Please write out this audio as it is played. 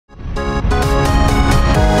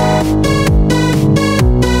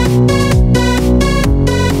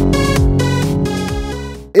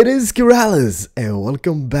It is Keralis and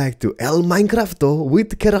welcome back to El Minecrafto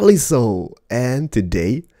with Keraliso. And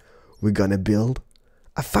today we're gonna build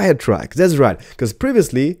a fire truck. That's right, because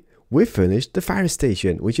previously we finished the fire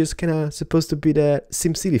station, which is kinda supposed to be the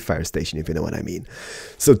SimCity fire station, if you know what I mean.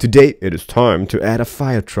 So today it is time to add a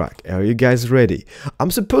fire truck. Are you guys ready?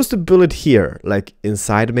 I'm supposed to build it here, like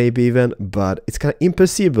inside maybe even, but it's kinda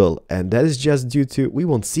impossible, and that is just due to we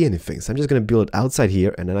won't see anything. So I'm just gonna build it outside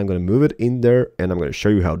here, and then I'm gonna move it in there, and I'm gonna show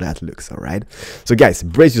you how that looks, alright? So guys,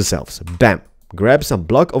 brace yourselves. Bam! Grab some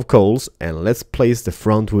block of coals, and let's place the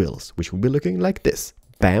front wheels, which will be looking like this.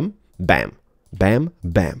 Bam, bam, bam,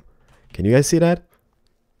 bam. Can you guys see that?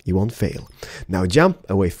 You won't fail. Now jump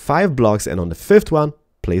away 5 blocks, and on the 5th one,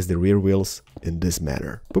 place the rear wheels in this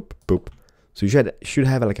manner. Boop, boop. So you should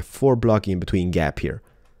have like a 4 block in between gap here.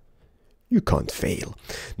 You can't fail.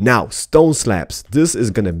 Now, stone slabs. This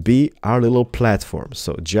is gonna be our little platform.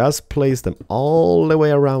 So just place them all the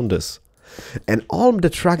way around this. And all the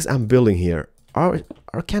trucks I'm building here are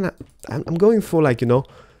kind of... I'm going for like, you know,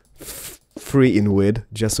 3 in width,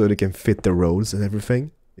 just so they can fit the roads and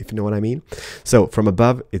everything, if you know what I mean. So from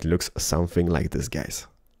above it looks something like this, guys.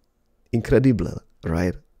 Incredible,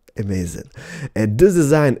 right? Amazing. And this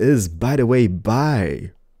design is, by the way,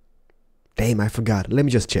 by... Damn, I forgot. Let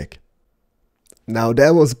me just check. Now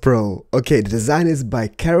that was pro. Okay, the design is by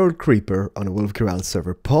Karolcreeper on the Wolf Keralis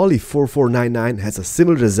server. Poly4499 has a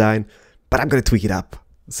similar design, but I'm gonna tweak it up.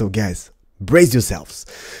 So guys, brace yourselves.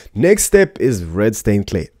 Next step is red stained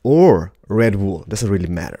clay or red wool. Doesn't really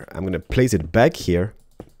matter. I'm gonna place it back here,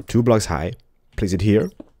 2 blocks high. Place it here,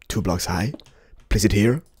 2 blocks high. Place it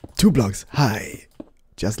here, 2 blocks high.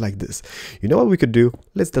 Just like this. You know what we could do?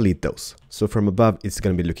 Let's delete those. So from above, it's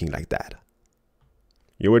gonna be looking like that.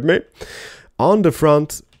 You with me? On the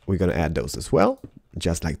front, we're gonna add those as well.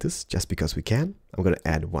 Just like this, just because we can. I'm gonna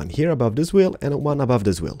add one here above this wheel and one above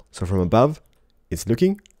this wheel. So from above, it's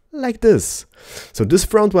looking like this. So this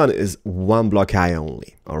front one is 1 block high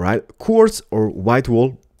only. Alright, quartz or white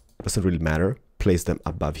wool, doesn't really matter. Place them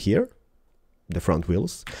above here, the front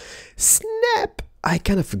wheels. Snap! I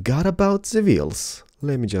kind of forgot about the wheels.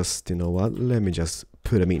 Let me just, you know what? Let me just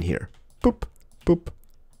put them in here. Poop, poop,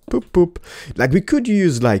 poop, poop. Like we could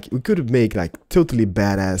use like, we could make like totally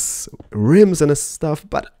badass rims and stuff,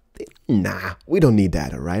 but nah, we don't need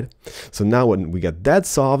that, alright? So now when we get that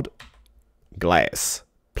solved, glass.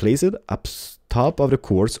 Place it up top of the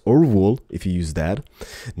quartz or wool if you use that.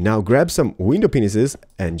 Now grab some window penises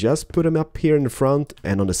and just put them up here in the front,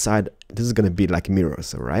 and on the side this is gonna be like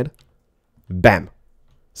mirrors, alright? Bam!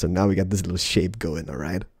 So now we got this little shape going,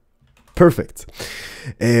 alright? Perfect.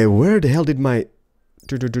 Where the hell did my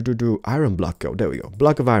iron block go? There we go.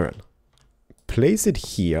 Block of iron. Place it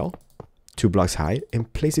here, 2 blocks high,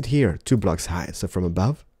 and place it here, 2 blocks high. So from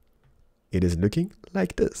above it is looking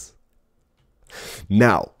like this.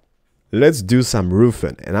 Now, let's do some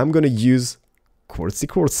roofing, and I'm gonna use quartz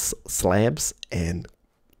slabs and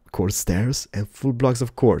quartz stairs and full blocks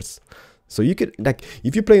of quartz. So you could, like,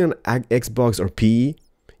 if you play on Xbox or PE,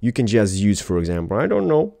 you can just use, for example, I don't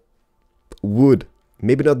know, wood.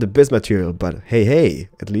 Maybe not the best material, but hey,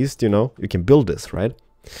 at least, you know, you can build this, right?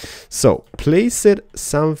 So place it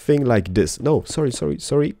something like this. No, sorry.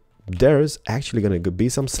 There's actually gonna be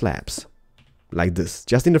some slabs like this,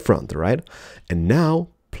 just in the front, right? And now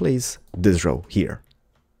place this row here.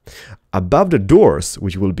 Above the doors,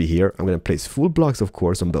 which will be here, I'm gonna place full blocks of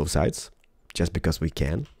quartz on both sides, just because we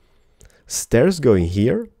can. Stairs going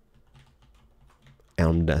here, and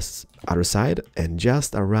on this other side, and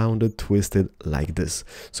just around it, twisted like this.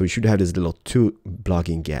 So you should have this little 2 block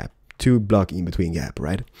in between gap,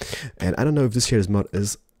 right? And I don't know if this here mod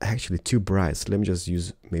is actually too bright, so let me just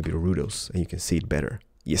use maybe Rudos, and you can see it better.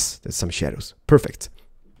 Yes, there's some shadows. Perfect.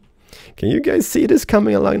 Can you guys see this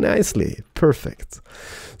coming along nicely? Perfect.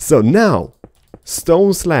 So now,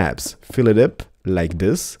 stone slabs. Fill it up like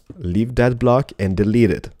this. Leave that block and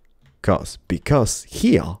delete it. Because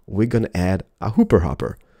here we're gonna add a hooper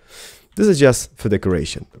hopper. This is just for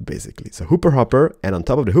decoration, basically. So hooper hopper, and on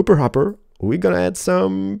top of the hooper hopper, we're gonna add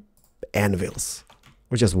some anvils.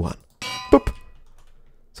 Or just one. Boop.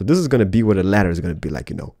 So this is gonna be where the ladder is gonna be, like,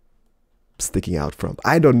 you know, sticking out from.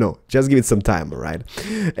 I don't know. Just give it some time, alright?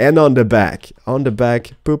 And on the back,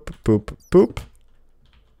 poop, poop, poop.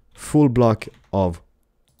 Full block of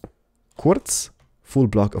quartz. Full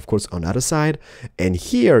block of quartz on the other side. And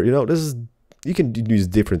here, you know, this is, you can use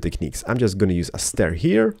different techniques. I'm just gonna use a stair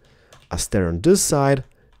here, a stair on this side,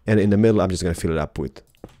 and in the middle, I'm just gonna fill it up with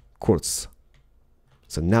quartz.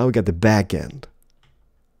 So now we got the back end.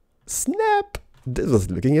 Snap! This was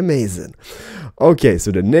looking amazing. Okay, so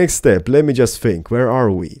the next step, let me just think, where are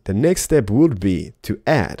we? The next step would be to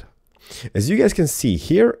add. As you guys can see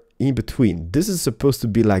here in between, this is supposed to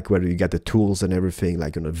be like where you get the tools and everything,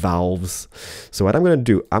 like the valves. So what I'm gonna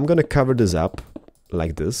do, I'm gonna cover this up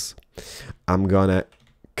like this. I'm gonna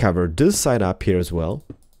cover this side up here as well.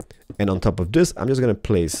 And on top of this, I'm just gonna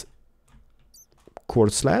place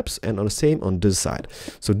quartz slabs and on the same on this side.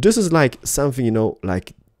 So this is like something, you know,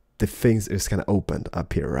 like the things is kind of opened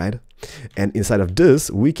up here, right? And inside of this,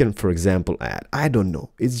 we can, for example, add, I don't know,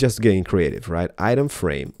 it's just getting creative, right? Item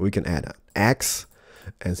frame, we can add an axe.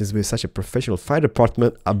 And since we're such a professional fire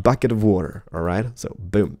department, a bucket of water, all right? So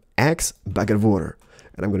boom, axe, bucket of water.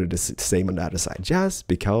 And I'm going to do the same on the other side, just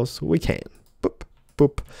because we can. Boop,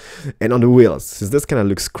 boop. And on the wheels, since this kind of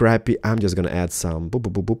looks crappy, I'm just going to add some boop,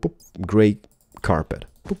 boop, boop, boop, boop, gray carpet.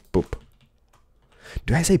 Boop, boop.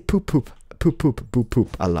 Do I say poop, poop, poop, poop, poop,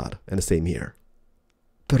 poop a lot? And the same here.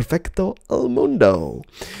 Perfecto el mundo.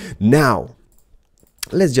 Now,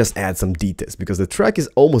 let's just add some details because the track is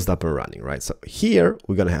almost up and running, right? So here,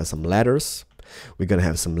 we're going to have some ladders. We're going to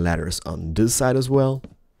have some ladders on this side as well,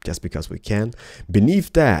 just because we can.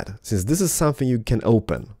 Beneath that, since this is something you can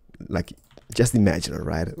open, like just imagine it,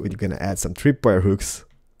 right? We're going to add some tripwire hooks.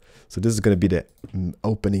 So this is going to be the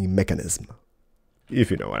opening mechanism, if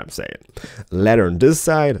you know what I'm saying. Ladder on this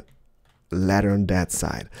side, ladder on that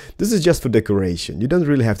side. This is just for decoration. You don't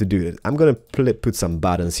really have to do it. I'm going to put some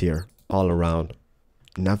buttons here all around.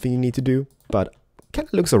 Nothing you need to do, but kind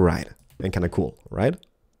of looks alright and kind of cool, right?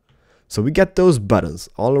 So we got those buttons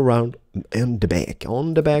all around on the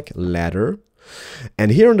back ladder.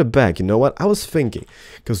 And here on the back, you know what? I was thinking,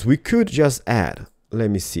 because we could just add, let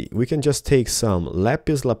me see, we can just take some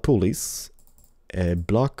lapis lapulis, a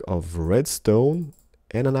block of redstone,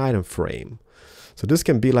 and an item frame. So this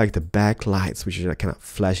can be like the back lights, which are kind of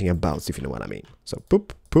flashing about, if you know what I mean. So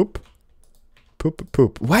poop, poop, poop,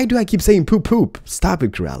 poop. Why do I keep saying poop, poop? Stop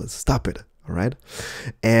it, Keralis. Stop it. All right.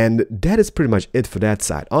 And that is pretty much it for that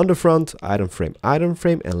side. On the front, item frame,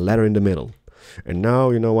 and ladder in the middle. And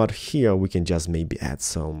now, you know what? Here we can just maybe add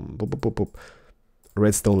some boop, boop, boop, boop,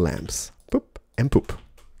 redstone lamps. Poop and poop.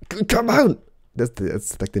 Come on.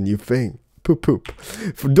 That's like the new thing. Poop, poop.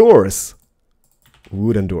 For doors,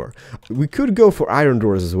 wooden door. We could go for iron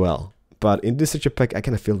doors as well. But in this texture pack, I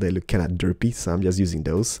kind of feel they look kind of derpy, so I'm just using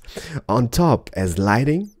those. On top, as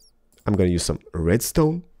lighting, I'm going to use some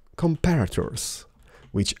redstone comparators,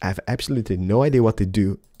 which I have absolutely no idea what they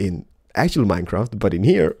do in actual Minecraft, but in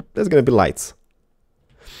here, there's going to be lights.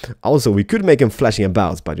 Also, we could make them flashing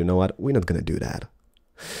about, but you know what? We're not going to do that.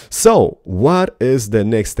 So, what is the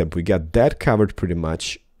next step? We got that covered pretty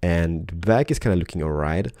much, and the back is kind of looking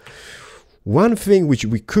alright. One thing which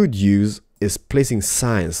we could use is placing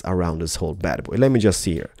signs around this whole bad boy. Let me just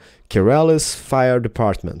see here. Keralis Fire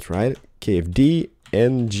Department, right? KFD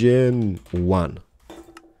Engine 1.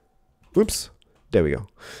 Whoops. There we go.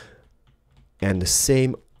 And the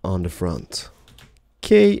same on the front.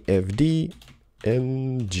 KFD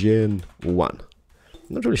Engine 1. I'm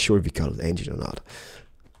not really sure if we call it engine or not.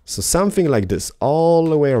 So something like this all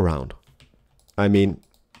the way around. I mean,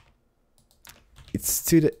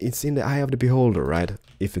 it's in the eye of the beholder, right?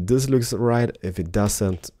 If it does looks right, if it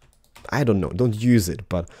doesn't, I don't know, don't use it.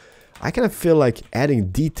 But I kind of feel like adding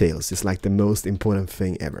details is like the most important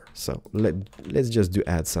thing ever. So let's just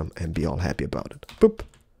add some and be all happy about it. Boop.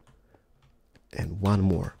 And one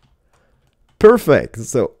more. Perfect.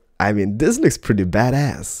 So, I mean, this looks pretty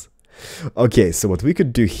badass. Okay, so what we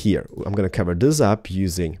could do here, I'm going to cover this up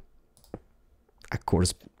using a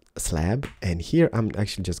quartz slab. And here I'm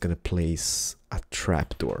actually just going to place a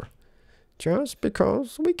trapdoor. Just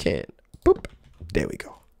because we can. Boop. There we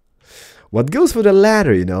go. What goes for the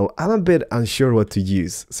ladder, you know, I'm a bit unsure what to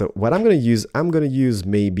use. So what I'm going to use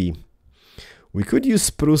maybe, we could use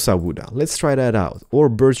spruce wood. Let's try that out. Or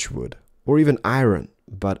birch wood. Or even iron.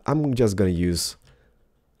 But I'm just going to use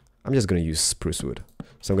spruce wood.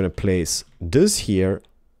 So I'm going to place this here,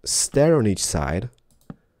 stair on each side,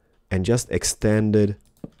 and just extend it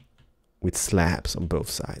with slabs on both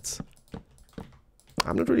sides.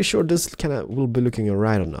 I'm not really sure this kind of will be looking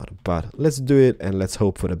alright or not, but let's do it and let's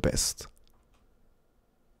hope for the best.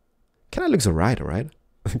 Kind of looks alright, right?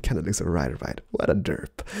 Kind of looks alright. What a derp.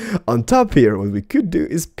 On top here, what we could do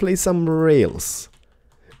is place some rails.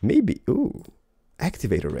 Maybe, ooh,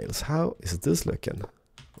 activator rails. How is this looking?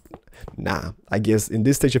 Nah, I guess in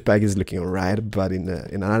this texture pack it's looking alright, but in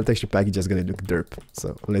another texture pack it's just gonna look derp.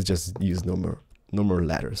 So let's just use no more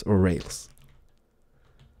ladders or rails.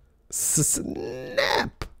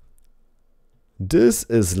 Snap! This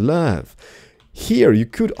is love. Here you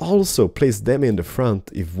could also place them in the front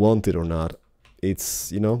if wanted or not.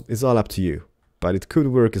 It's, you know, it's all up to you. but it could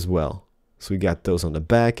work as well. So we got those on the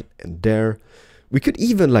back and there. We could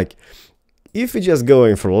even, like, if we're just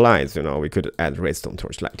going for lights, you know, we could add redstone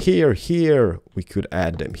torchlight here, here. We could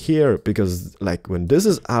add them here, because like when this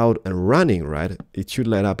is out and running, right, it should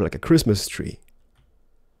light up like a Christmas tree.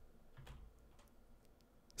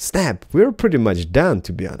 Snap, we're pretty much done,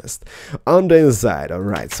 to be honest. On the inside, all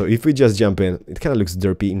right, so if we just jump in, it kind of looks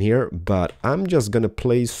derpy in here, but I'm just gonna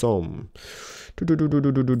play some,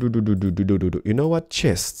 you know what,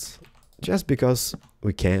 chests. Just because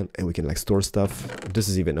we can, and we can like store stuff. This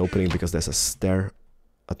is even opening because there's a stair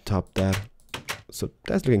atop that. So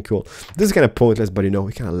that's looking cool. This is kind of pointless, but you know,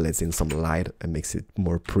 it kind of lets in some light and makes it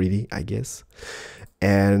more pretty, I guess.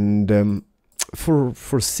 And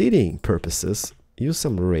for seating purposes, use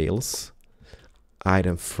some rails.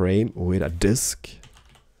 Item frame with a disc.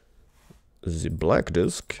 The black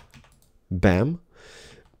disc. Bam.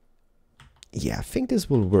 Yeah, I think this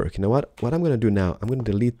will work. You know what? What I'm gonna do now, I'm gonna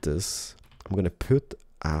delete this. I'm gonna put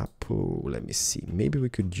up, let me see, maybe we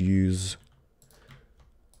could use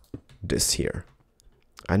this here.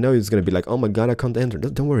 I know it's gonna be like, oh my god, I can't enter.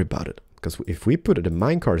 Don't worry about it, because if we put the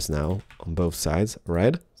minecarts now on both sides,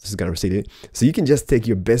 right? This is gonna receive it. So you can just take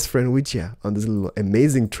your best friend with you on this little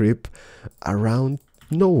amazing trip around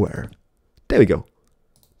nowhere. There we go.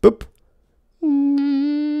 Boop.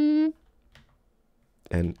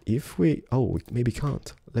 And if we, oh, we maybe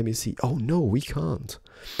can't. Let me see. Oh no, we can't.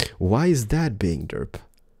 Why is that being derp?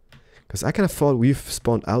 Because I kind of thought we've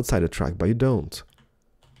spawned outside the track, but you don't.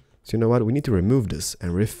 So you know what? We need to remove this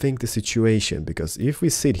and rethink the situation, because if we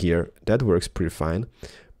sit here, that works pretty fine,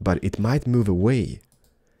 but it might move away.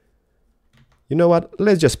 You know what?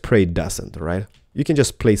 Let's just pray it doesn't, right? You can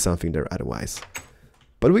just place something there otherwise.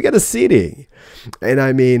 But we got a seating. And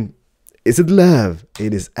I mean, is it love?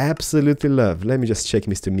 It is absolutely love. Let me just check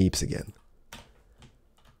Mr.Meeps again.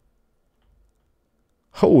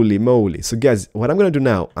 Holy moly. So guys, what I'm gonna do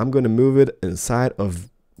now, I'm gonna move it inside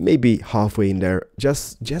of maybe halfway in there,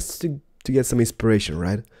 just to get some inspiration,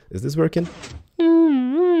 right? Is this working?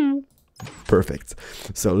 Perfect.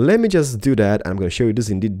 So let me just do that. I'm gonna show you this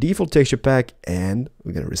in the default texture pack, and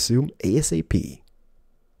we're gonna resume ASAP.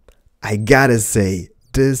 I gotta say,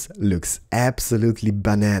 this looks absolutely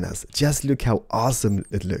bananas. Just look how awesome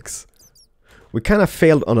it looks. We kind of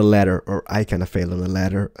failed on a ladder, or I kind of failed on a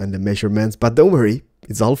ladder and the measurements, but don't worry,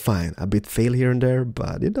 it's all fine. A bit fail here and there,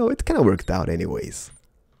 but you know, it kind of worked out anyways.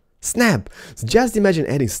 Snap! So just imagine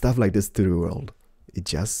adding stuff like this to the world. It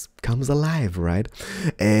just comes alive, right?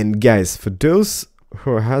 And guys, for those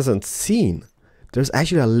who hasn't seen, there's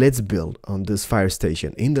actually a Let's Build on this fire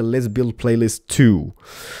station in the Let's Build playlist 2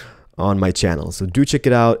 on my channel. So do check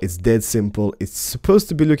it out. It's dead simple. It's supposed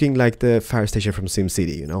to be looking like the fire station from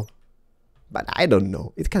SimCity, you know? But I don't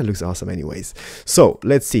know. It kind of looks awesome anyways. So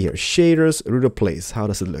let's see here. Shaders, Rudo Place. How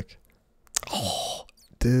does it look? Oh,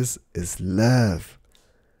 this is love.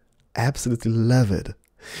 Absolutely love it.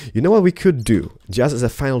 You know what we could do? Just as a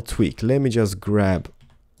final tweak, let me just grab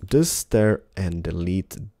this there and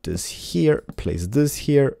delete this here. Place this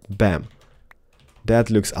here. Bam. That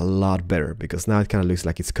looks a lot better, because now it kind of looks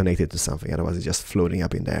like it's connected to something. Otherwise, it's just floating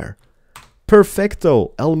up in the air.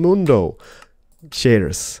 Perfecto. El Mundo.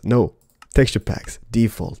 Shaders. No. Texture packs.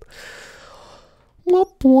 Default.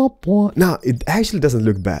 Now, it actually doesn't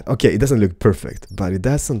look bad. Okay, it doesn't look perfect, but it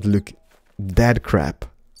doesn't look that crap.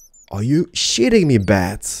 Are you shitting me,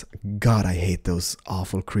 bats? God, I hate those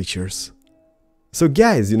awful creatures. So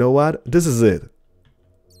guys, you know what? This is it.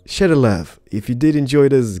 Share a love. If you did enjoy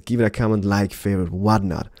this, give it a comment, like, favorite,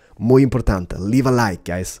 whatnot. Muy importante. Leave a like,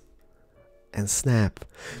 guys. And snap.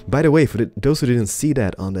 By the way, for those who didn't see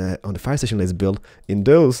that on the fire station Let's Build, in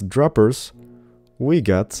those droppers, we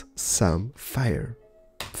got some fighter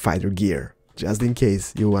gear. Just in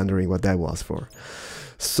case you're wondering what that was for.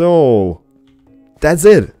 So, that's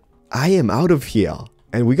it. I am out of here.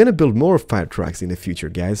 And we're gonna build more fire trucks in the future,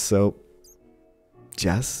 guys. So,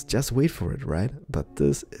 just wait for it, right? But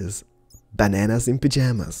this is bananas in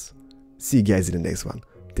pajamas. See you guys in the next one.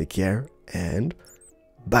 Take care and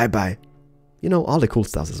bye-bye. You know, all the cool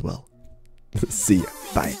stuff as well. See ya.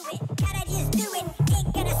 Bye.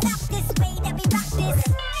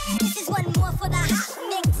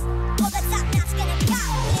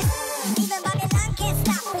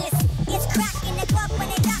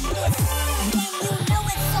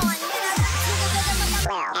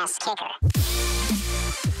 Lil Ass Kicker.